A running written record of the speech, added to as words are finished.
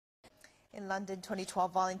In London,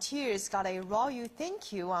 2012 volunteers got a royal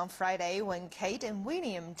thank you on Friday when Kate and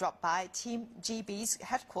William dropped by Team GB's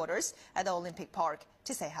headquarters at the Olympic Park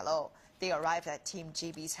to say hello. They arrived at Team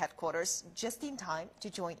GB's headquarters just in time to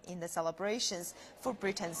join in the celebrations for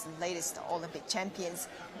Britain's latest Olympic champions,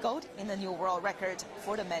 gold in the new world record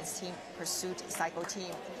for the men's team pursuit cycle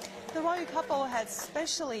team. The royal couple had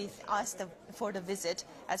specially asked for the visit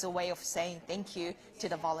as a way of saying thank you to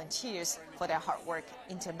the volunteers for their hard work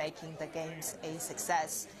into making the games a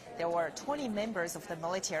success. There were 20 members of the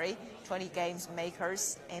military, 20 games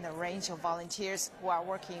makers, and a range of volunteers who are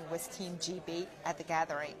working with Team GB at the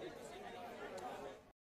gathering.